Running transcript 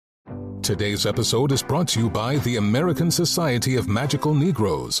Today's episode is brought to you by the American Society of Magical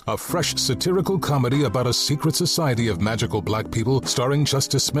Negroes, a fresh satirical comedy about a secret society of magical black people starring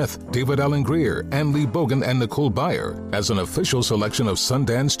Justice Smith, David Allen Greer, Ann Lee Bogan, and Nicole Byer. As an official selection of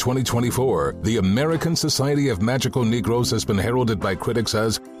Sundance 2024, the American Society of Magical Negroes has been heralded by critics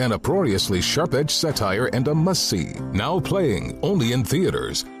as an uproariously sharp-edged satire and a must-see. Now playing only in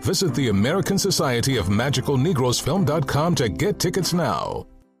theaters. Visit the American Society of Magical Negroes Film.com to get tickets now.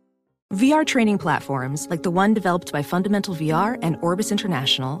 VR training platforms, like the one developed by Fundamental VR and Orbis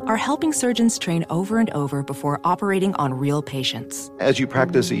International, are helping surgeons train over and over before operating on real patients. As you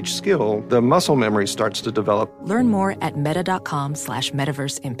practice each skill, the muscle memory starts to develop. Learn more at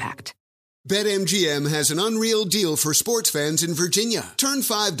meta.com/metaverseimpact. BetMGM has an unreal deal for sports fans in Virginia. Turn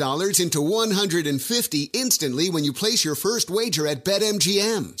 $5 into $150 instantly when you place your first wager at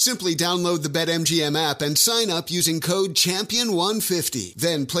BetMGM. Simply download the BetMGM app and sign up using code CHAMPION150.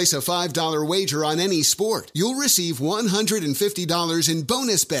 Then place a $5 wager on any sport. You'll receive $150 in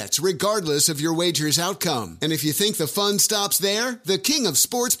bonus bets regardless of your wager's outcome. And if you think the fun stops there, the King of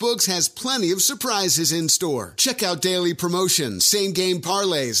Sportsbooks has plenty of surprises in store. Check out daily promotions, same-game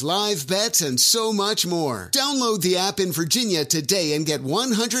parlays, live bets, and so much more. Download the app in Virginia today and get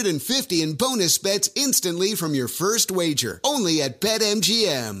 $150 in bonus bets instantly from your first wager. Only at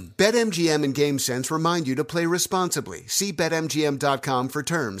BetMGM. BetMGM and GameSense remind you to play responsibly. See BetMGM.com for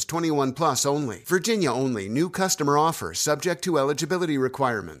terms. 21 plus only. Virginia only. New customer offer. Subject to eligibility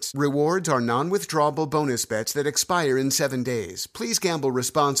requirements. Rewards are non-withdrawable bonus bets that expire in 7 days. Please gamble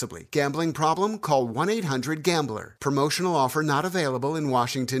responsibly. Gambling problem? Call 1-800-GAMBLER. Promotional offer not available in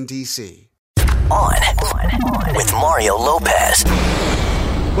Washington, D.C. On with Mario Lopez.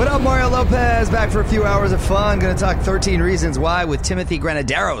 What up, Mario Lopez? Back for a few hours of fun. Going to talk 13 Reasons Why with Timothy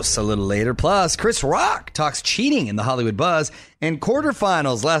Granaderos a little later. Plus, Chris Rock talks cheating in the Hollywood Buzz. And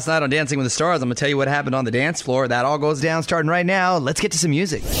quarterfinals last night on Dancing with the Stars. I'm going to tell you what happened on the dance floor. That all goes down starting right now. Let's get to some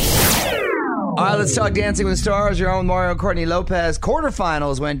music. All right, let's talk Dancing with the Stars. Your own Mario Courtney Lopez.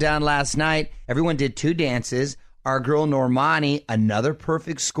 Quarterfinals went down last night. Everyone did 2 dances. Our girl Normani, another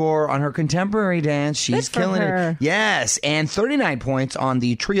perfect score on her contemporary dance. She's killing it. Yes, and 39 points on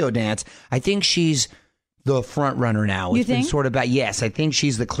the trio dance. I think she's the front runner now. You think? Sort of about, yes, I think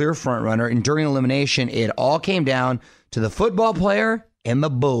she's the clear front runner. And during elimination, it all came down to the football player and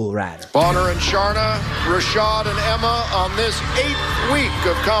the bull rider. Bonner and Sharna, Rashad and Emma on this 8th week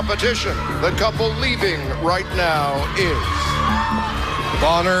of competition. The couple leaving right now is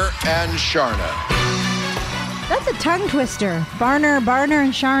Bonner and Sharna. That's a tongue twister. Barner,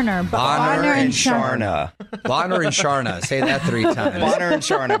 and Sharner. Bonner and Sharna. Bonner and Sharna. Say that 3 times. Bonner and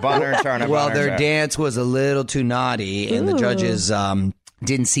Sharna. Bonner and Sharna. Well, their dance was a little too naughty, and the judges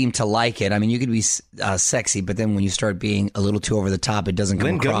didn't seem to like it. I mean, you could be sexy, but then when you start being a little too over the top, it doesn't come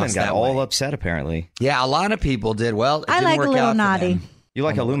Lynn across Goodman that got way. all upset, apparently. Yeah, a lot of people did. Well, it I didn't like work a little out for naughty. them. You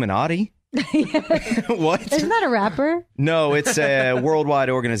like Illuminati? What? Isn't that a rapper? No, it's a worldwide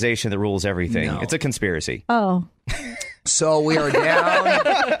organization that rules everything. No. It's a conspiracy. Oh. So we are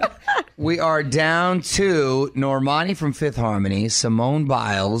down. We are down to Normani from Fifth Harmony, Simone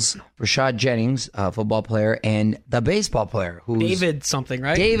Biles, Rashad Jennings, football player, and the baseball player who's David something,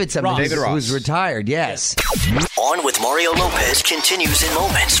 right? David something, David Ross. who's retired. Yes. On with Mario Lopez continues in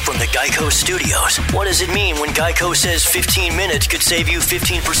moments from the Geico Studios. What does it mean when Geico says 15 minutes could save you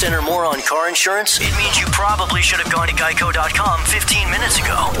 15% or more on car insurance? It means you probably should have gone to geico.com 15 minutes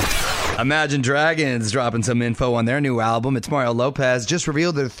ago. Imagine Dragons dropping some info on their new album. It's Mario Lopez. Just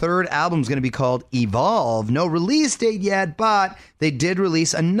revealed their 3rd album is going to be called Evolve. No release date yet, but they did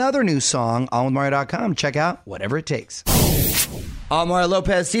release another new song on Mario.com. Check out Whatever It Takes. I'm Mario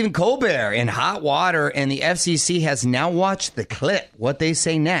Lopez. Stephen Colbert in hot water, and the FCC has now watched the clip. What they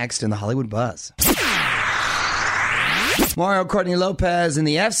say next in the Hollywood Buzz. Mario Courtney Lopez and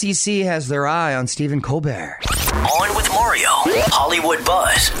the FCC has their eye on Stephen Colbert. On with Mario, Hollywood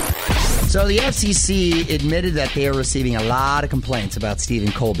Buzz. So the FCC admitted that they are receiving a lot of complaints about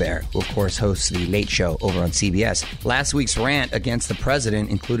Stephen Colbert, who of course hosts The Late Show over on CBS. Last week's rant against the president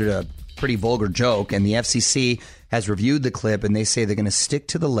included a pretty vulgar joke, and the FCC has reviewed the clip, and they say they're going to stick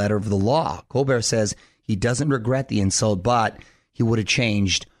to the letter of the law. Colbert says he doesn't regret the insult, but he would have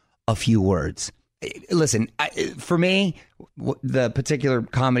changed a few words. Listen, for me, the particular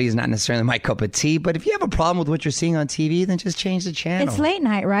comedy is not necessarily my cup of tea, but if you have a problem with what you're seeing on TV, then just change the channel. It's late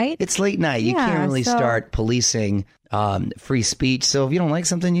night, right? It's late night. You can't really start policing free speech. So if you don't like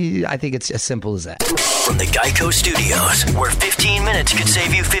something, I think it's as simple as that. From the Geico Studios, where 15 minutes could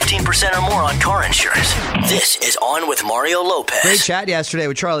save you 15% or more on car insurance. This is On with Mario Lopez. Great chat yesterday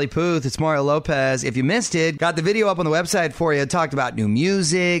with Charlie Puth. It's Mario Lopez. If you missed it, got the video up on the website for you. Talked about new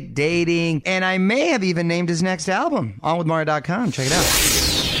music, dating, and I may have even named his next album. OnWithMario.com. Check it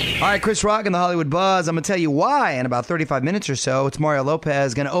out. All right, Chris Rock and the Hollywood Buzz. I'm going to tell you why in about 35 minutes or so. It's Mario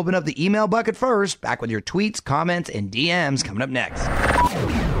Lopez going to open up the email bucket first. Back with your tweets, comments, and DMs coming up next.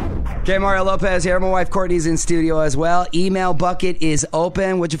 Okay, Mario Lopez here. My wife Courtney's in studio as well. Email bucket is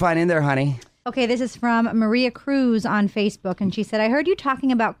open. What'd you find in there, honey? Okay, this is from Maria Cruz on Facebook, and she said, I heard you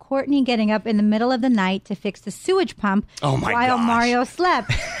talking about Courtney getting up in the middle of the night to fix the sewage pump while Mario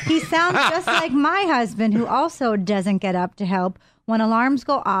slept. He sounds just like my husband, who also doesn't get up to help when alarms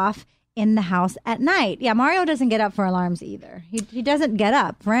go off in the house at night. Yeah, Mario doesn't get up for alarms either. He doesn't get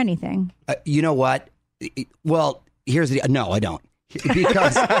up for anything. You know what? Well, here's the... No, I don't.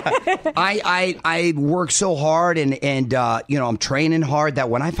 Because I work so hard and I'm training hard that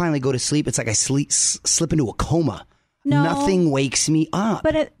when I finally go to sleep, it's like I slip into a coma. No, nothing wakes me up.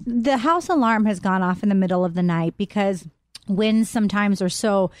 But the house alarm has gone off in the middle of the night because winds sometimes are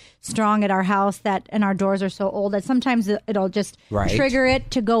so strong at our house and our doors are so old that sometimes it'll just trigger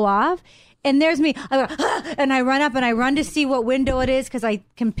it to go off. And there's me, and I run up and I run to see what window it is because I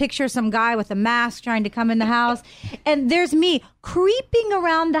can picture some guy with a mask trying to come in the house. And there's me creeping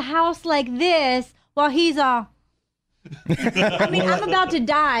around the house like this while he's all... I mean, I'm about to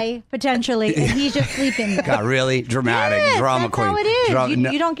die, potentially, and he's just sleeping there. God, really? Dramatic. Yes, drama that's queen. how it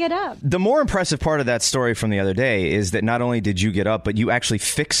is. You don't get up. The more impressive part of that story from the other day is that not only did you get up, but you actually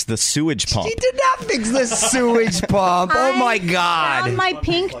fixed the sewage pump. She did not fix the sewage pump. Oh, my God. I found my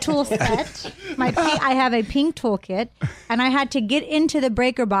pink tool set. I have a pink toolkit, and I had to get into the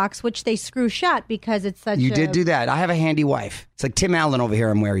breaker box, which they screw shut because it's such You did do that. I have a handy wife. It's like Tim Allen over here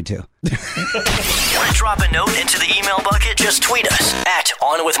I'm married to. Want to drop a note into the email bucket? Just tweet us at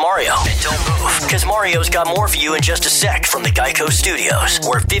On With Mario. And don't move, because Mario's got more for you in just a sec from the Geico Studios,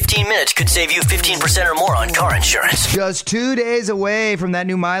 where 15 minutes could save you 15% or more on car insurance. Just 2 days away from that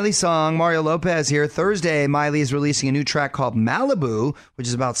new Miley song. Mario Lopez here. Thursday, Miley is releasing a new track called Malibu, which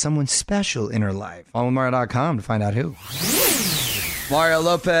is about someone special in her life. OnWithMario.com to find out who. Mario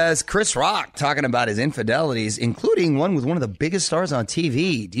Lopez, Chris Rock talking about his infidelities, including one with one of the biggest stars on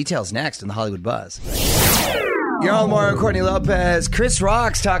TV. Details next in the Hollywood Buzz. You're on Mario, Courtney Lopez. Chris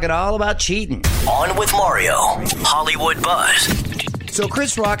Rock's talking all about cheating. On with Mario, Hollywood Buzz. So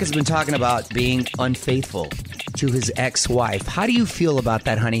Chris Rock has been talking about being unfaithful to his ex-wife. How do you feel about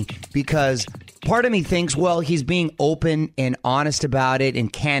that, honey? Because part of me thinks, well, he's being open and honest about it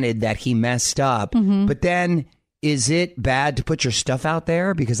and candid that he messed up. Mm-hmm. But then... is it bad to put your stuff out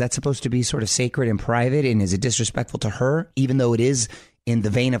there because that's supposed to be sort of sacred and private? And is it disrespectful to her, even though it is in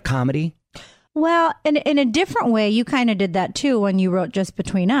the vein of comedy? Well, in a different way, you kind of did that too when you wrote Just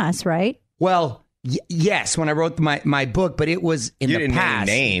Between Us, right? Well, yes, when I wrote my book, but it was in the past.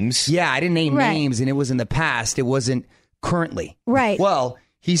 Name names. Yeah, I didn't name names, and it was in the past. It wasn't currently. Right. Well,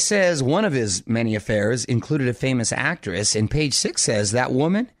 he says one of his many affairs included a famous actress, and page 6 says that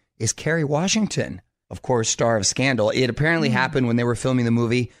woman is Kerry Washington. Of course, star of Scandal. It apparently happened when they were filming the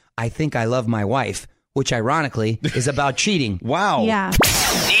movie I Think I Love My Wife, which ironically is about cheating. Wow. Yeah.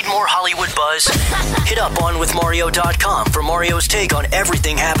 Need more Hollywood buzz? Hit up onwithmario.com for Mario's take on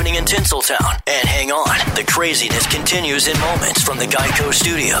everything happening in Tinseltown. And hang on, the craziness continues in moments from the Geico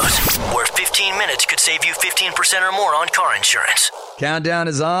Studios, where 15 minutes could save you 15% or more on car insurance. Countdown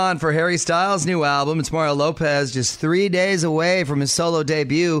is on for Harry Styles' new album. It's Mario Lopez, just 3 days away from his solo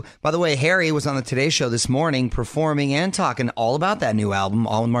debut. By the way, Harry was on the Today Show this morning performing and talking all about that new album,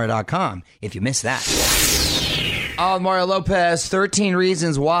 allwithmario.com, if you missed that. All with Mario Lopez, 13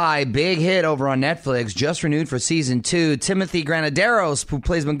 Reasons Why, big hit over on Netflix, just renewed for season 2. Timothy Granaderos, who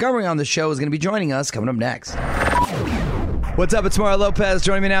plays Montgomery on the show, is going to be joining us coming up next. What's up? It's Mario Lopez.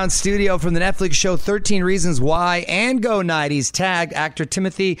 Joining me now in studio from the Netflix show 13 Reasons Why and Go Nighties, tagged actor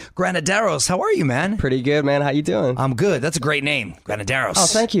Timothy Granaderos. How are you, man? Pretty good, man. How you doing? I'm good. That's a great name, Granaderos. Oh,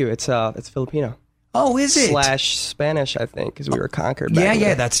 thank you. It's Filipino. Oh, is it? / Spanish, I think, because we were conquered.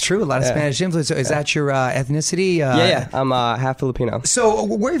 Yeah, that's true. A lot of Spanish influence. So is that your ethnicity? Yeah. I'm half Filipino. So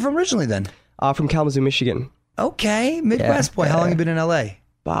where are you from originally then? From Kalamazoo, Michigan. Okay, Midwest boy. How long have you been in LA?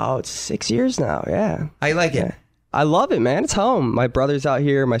 About 6 years now, yeah. How you like it? I love it, man. It's home. My brother's out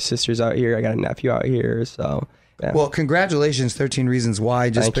here. My sister's out here. I got a nephew out here, so Yeah. Well, congratulations, 13 Reasons Why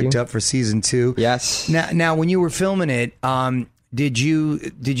just picked up for season 2. Yes. Now, when you were filming it, did you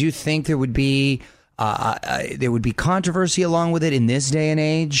think there would be controversy along with it in this day and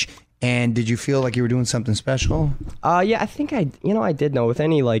age? And did you feel like you were doing something special? Yeah, I think I did know with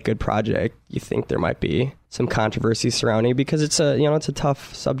any like good project, you think there might be some controversy surrounding it because it's a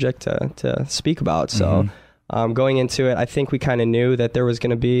tough subject to speak about. So going into it, I think we kind of knew that there was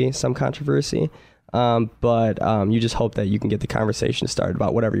going to be some controversy. But you just hope that you can get the conversation started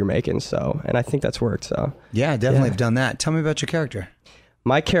about whatever you're making. So, and I think that's worked. So yeah, definitely have done that. Tell me about your character.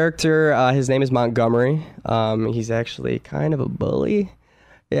 My character, his name is Montgomery. He's actually kind of a bully.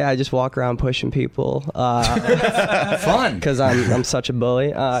 Yeah, I just walk around pushing people. Fun. Because I'm such a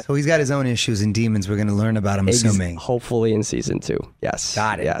bully. So he's got his own issues and demons we're going to learn about, I'm assuming. Hopefully in season 2. Yes.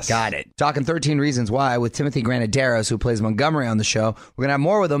 Got it. Yes. Got it. Talking 13 Reasons Why with Timothy Granaderos, who plays Montgomery on the show. We're going to have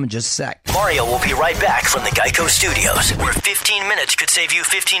more with him in just a sec. Mario will be right back from the Geico Studios, where 15 minutes could save you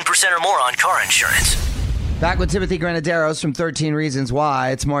 15% or more on car insurance. Back with Timothy Granaderos from 13 Reasons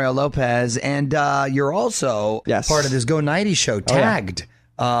Why. It's Mario Lopez. And you're also part of this Go 90 show, Tagged.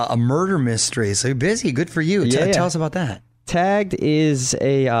 A murder mystery. So you're busy. Good for you. Tell us about that. Tagged is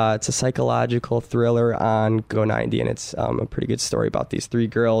it's a psychological thriller on Go 90, and it's a pretty good story about these 3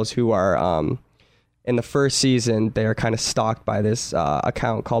 girls who are in the first season. They are kind of stalked by this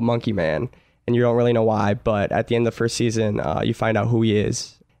account called Monkey Man, and you don't really know why. But at the end of the first season, you find out who he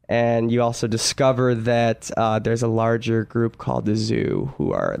is, and you also discover that there's a larger group called the Zoo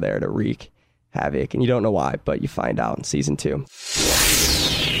who are there to wreak havoc, and you don't know why, but you find out in season 2.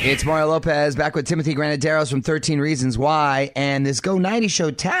 It's Mario Lopez back with Timothy Granaderos from 13 Reasons Why, and this Go 90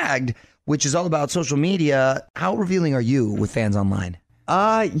 show Tagged, which is all about social media. How revealing are you with fans online?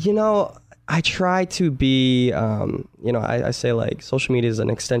 I try to be, I say like social media is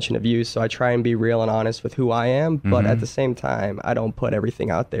an extension of you, so I try and be real and honest with who I am, but at the same time, I don't put everything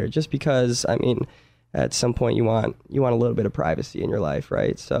out there just because, at some point you want a little bit of privacy in your life,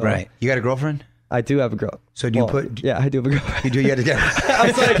 right? So right. You got a girlfriend? I do have a girl. So do you put? Yeah, I do have a girlfriend. You do. You got to get. I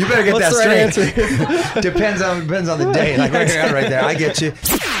was like, you better get what's that the straight. right answer? depends on the day. Like right there. I get you.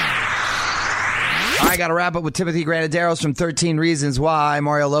 I got to wrap up with Timothy Granaderos from 13 Reasons Why.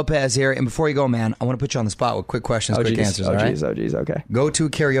 Mario Lopez here. And before you go, man, I want to put you on the spot with quick questions, quick answers. Oh, geez, okay. Go to a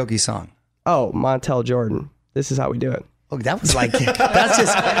karaoke song. Oh, Montel Jordan. This is how we do it. Look, that was like, that's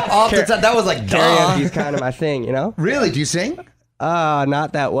just off the top. That was like, karaoke's kind of my thing, you know? Really? Do you sing?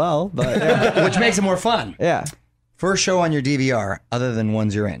 Not that well, but yeah. Which makes it more fun. Yeah. First show on your DVR, other than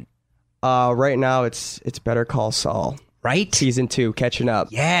ones you're in. Right now it's Better Call Saul. Right? Season 2, catching up.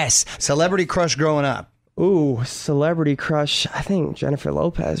 Yes. Celebrity crush growing up. Ooh, celebrity crush. I think Jennifer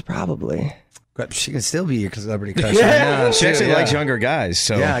Lopez, probably. She can still be your celebrity crush. She actually likes younger guys.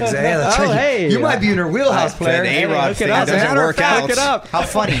 So yeah, exactly. Hey, you might be in her wheelhouse, player. The A-Rod thing doesn't work out. Look it up. How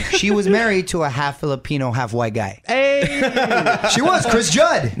funny. She was married to a half Filipino, half white guy. Hey. She was Chris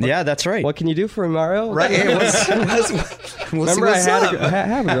Judd. Yeah, that's right. What can you do for me, Mario? Right. Remember, I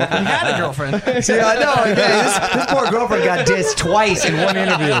have a girlfriend. Had a girlfriend. See, I know. This poor girlfriend got dissed twice in one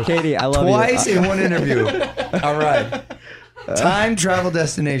interview. Katie, I love you. Twice in one interview. All right. Time travel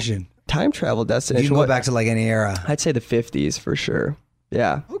destination. Time travel destination. You can go back to like any era. I'd say the 50s for sure.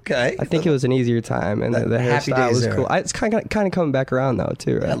 Yeah. Okay. I think it was an easier time, and the Happy hairstyle Days was era. cool. It's kind of coming back around though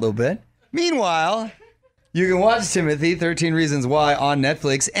too, right? A little bit. Meanwhile, you can watch Timothy 13 Reasons Why on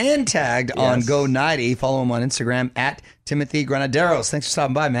Netflix and Tagged on Go 90. Follow him on Instagram at Timothy Granaderos. Thanks for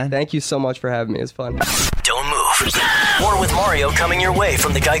stopping by, man. Thank you so much for having me. It's fun. Don't move. More with Mario coming your way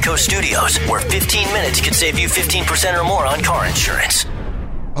from the Geico Studios, where 15 minutes could save you 15% or more on car insurance.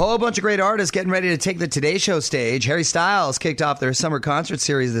 A whole bunch of great artists getting ready to take the Today Show stage. Harry Styles kicked off their summer concert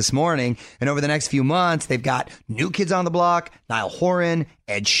series this morning, and over the next few months, they've got New Kids on the Block, Niall Horan,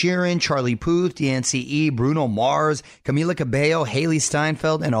 Ed Sheeran, Charlie Puth, DNCE, Bruno Mars, Camila Cabello, Haley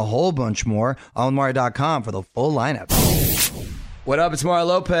Steinfeld, and a whole bunch more. On Mario.com for the full lineup. What up? It's Mario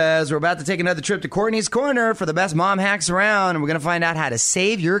Lopez. We're about to take another trip to Courtney's Corner for the best mom hacks around, and we're going to find out how to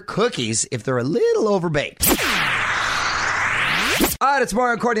save your cookies if they're a little overbaked. All right, it's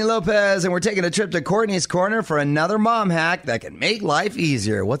Mario and Courtney Lopez, and we're taking a trip to Courtney's Corner for another mom hack that can make life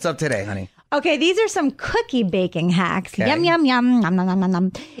easier. What's up today, honey? Okay, these are some cookie baking hacks. Okay. Yum, yum, yum, nom, nom, nom, nom,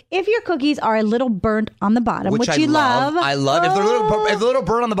 nom. If your cookies are a little burnt on the bottom, which you love. I love. If they're a little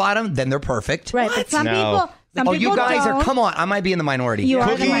burnt on the bottom, then they're perfect. Right, but some people... you guys are, come on, I might be in the minority.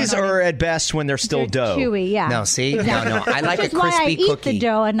 Cookies are at best when they're still dough. Chewy, yeah. No, see? Exactly. No. I like a crispy why I cookie. Eat the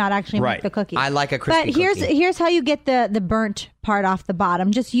dough and not actually make the cookie. I like a crispy cookie. But here's how you get the burnt part off the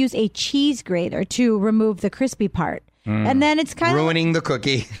bottom. Just use a cheese grater to remove the crispy part. And then it's kind of ruining the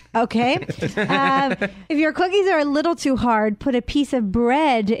cookie. Okay. If your cookies are a little too hard, put a piece of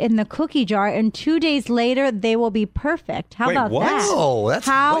bread in the cookie jar, and 2 days later, they will be yeast. How about that? Oh,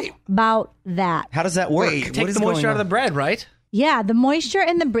 about that? How does that work? Take the moisture out of the bread, right? Yeah, the moisture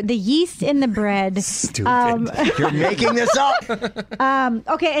in the yeast in the bread. Stupid. You're making this up.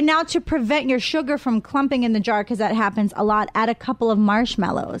 Okay, and now to prevent your sugar from clumping in the jar, because that happens a lot, add a couple of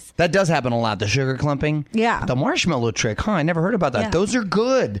marshmallows. That does happen a lot, the sugar clumping. Yeah. The marshmallow trick, huh? I never heard about that. Yeah. Those are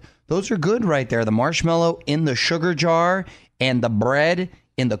good. Those are good right there. The marshmallow in the sugar jar and the bread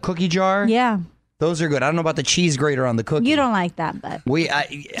in the cookie jar. Yeah. Those are good. I don't know about the cheese grater on the cookie. You don't like that, but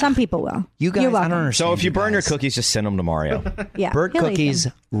some people will. You guys, You're I welcome. don't understand. So if you burn your cookies, just send them to Mario. Yeah, Bird he'll eat cookies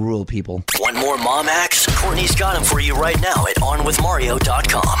them. rule, people. Want more mom hacks? Courtney's got them for you right now at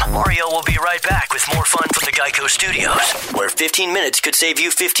onwithmario.com. Mario will be right back with more fun from the Geico Studios, where 15 minutes could save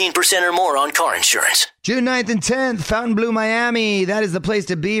you 15% or more on car insurance. June 9th and 10th, Fontainebleau, Miami. That is the place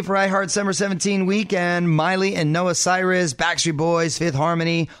to be for iHeart Summer 17 weekend. Miley and Noah Cyrus, Backstreet Boys, Fifth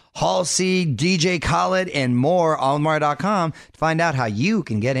Harmony, Halsey, DJ Khaled, and more. OnWithMario.com to find out how you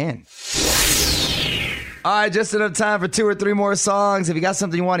can get in. All right, just enough time for 2 or 3 more songs. If you got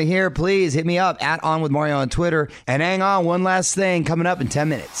something you want to hear, please hit me up at OnWithMario on Twitter. And hang on, one last thing coming up in 10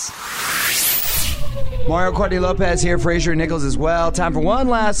 minutes. Mario Courtney Lopez here, Fraser Nichols as well. Time for one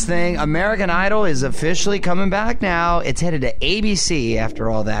last thing. American Idol is officially coming back now. It's headed to ABC after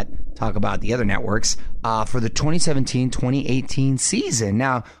all that talk about the other networks for the 2017-2018 season.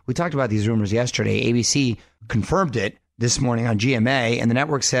 Now, we talked about these rumors yesterday. ABC confirmed it this morning on GMA, and the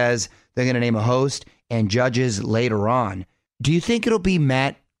network says they're going to name a host and judges later on. Do you think it'll be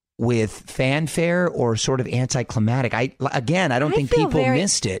met with fanfare or sort of anticlimactic? I don't think people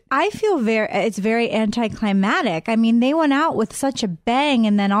missed it. I feel it's very anticlimactic. I mean, they went out with such a bang,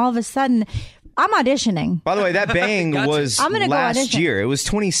 and then all of a sudden, I'm auditioning. By the way, that bang was last year. It was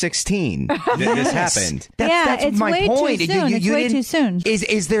 2016 that this happened. That's it's my way point. Too soon. It's way too soon.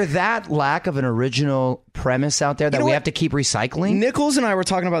 Is there that lack of an original premise out there that we have to keep recycling? Nichols and I were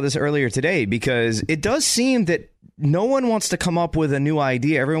talking about this earlier today because it does seem that no one wants to come up with a new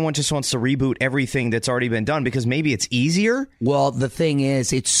idea. Everyone just wants to reboot everything that's already been done because maybe it's easier. Well, the thing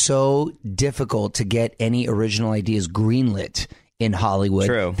is, it's so difficult to get any original ideas greenlit in Hollywood.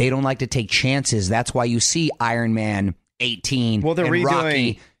 True. They don't like to take chances. That's why you see Iron Man 18 they're and redoing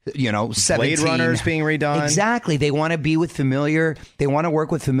Rocky, 17. Blade Runner's being redone. Exactly. They want to be with familiar. They want to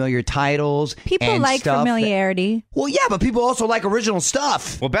work with familiar titles. People like familiarity. Well, yeah, but people also like original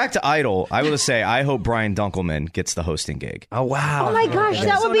stuff. Well, back to Idol, I will say I hope Brian Dunkelman gets the hosting gig. Oh, wow. Oh, my gosh,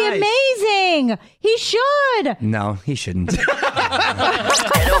 that would be amazing. He should. No, he shouldn't.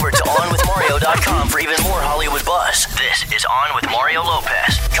 Head over to onwithmario.com for even more Hollywood buzz. This is On with Mario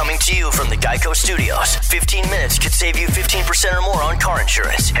Lopez, coming to you from the Geico Studios. 15 minutes could save you 15% or more on car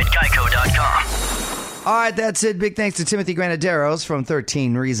insurance at geico.com. All right, that's it. Big thanks to Timothy Granaderos from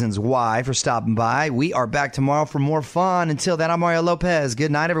 13 Reasons Why for stopping by. We are back tomorrow for more fun. Until then, I'm Mario Lopez.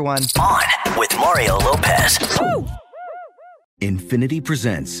 Good night, everyone. On with Mario Lopez. Woo! Infiniti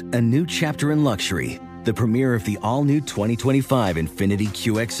presents a new chapter in luxury, the premiere of the all-new 2025 Infiniti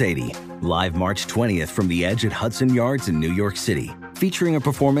QX80, live March 20th from the Edge at Hudson Yards in New York City, featuring a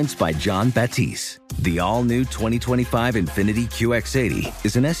performance by John Batiste. The all-new 2025 Infiniti QX80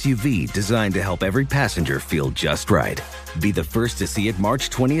 is an SUV designed to help every passenger feel just right. Be the first to see it March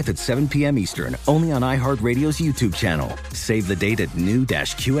 20th at 7 p.m. Eastern, only on iHeartRadio's YouTube channel. Save the date at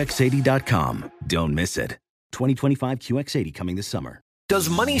new-QX80.com. Don't miss it. 2025 QX80 coming this summer. Does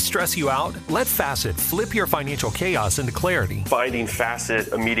money stress you out? Let Facet flip your financial chaos into clarity. Finding Facet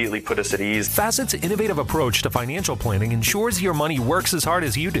immediately put us at ease. Facet's innovative approach to financial planning ensures your money works as hard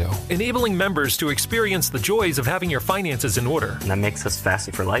as you do, enabling members to experience the joys of having your finances in order. And that makes us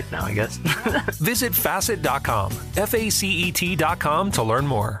Facet for life now, I guess. Visit Facet.com, FACET.com to learn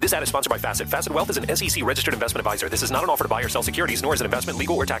more. This ad is sponsored by Facet. Facet Wealth is an SEC registered investment advisor. This is not an offer to buy or sell securities, nor is it investment,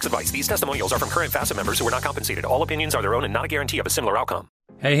 legal, or tax advice. These testimonials are from current Facet members who are not compensated. All opinions are their own and not a guarantee of a similar outcome.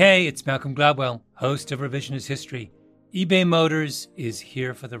 Hey, it's Malcolm Gladwell, host of Revisionist History. eBay Motors is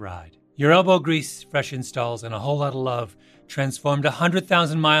here for the ride. Your elbow grease, fresh installs, and a whole lot of love transformed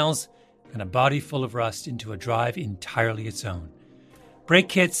 100,000 miles and a body full of rust into a drive entirely its own. Brake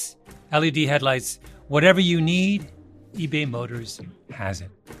kits, LED headlights, whatever you need, eBay Motors has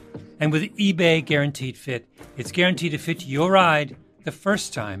it. And with eBay Guaranteed Fit, it's guaranteed to fit your ride the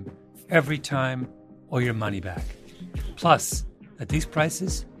first time, every time, or your money back. Plus, at these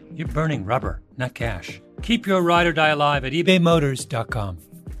prices, you're burning rubber, not cash. Keep your ride or die alive at ebaymotors.com.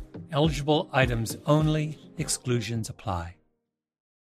 Eligible items only. Exclusions apply.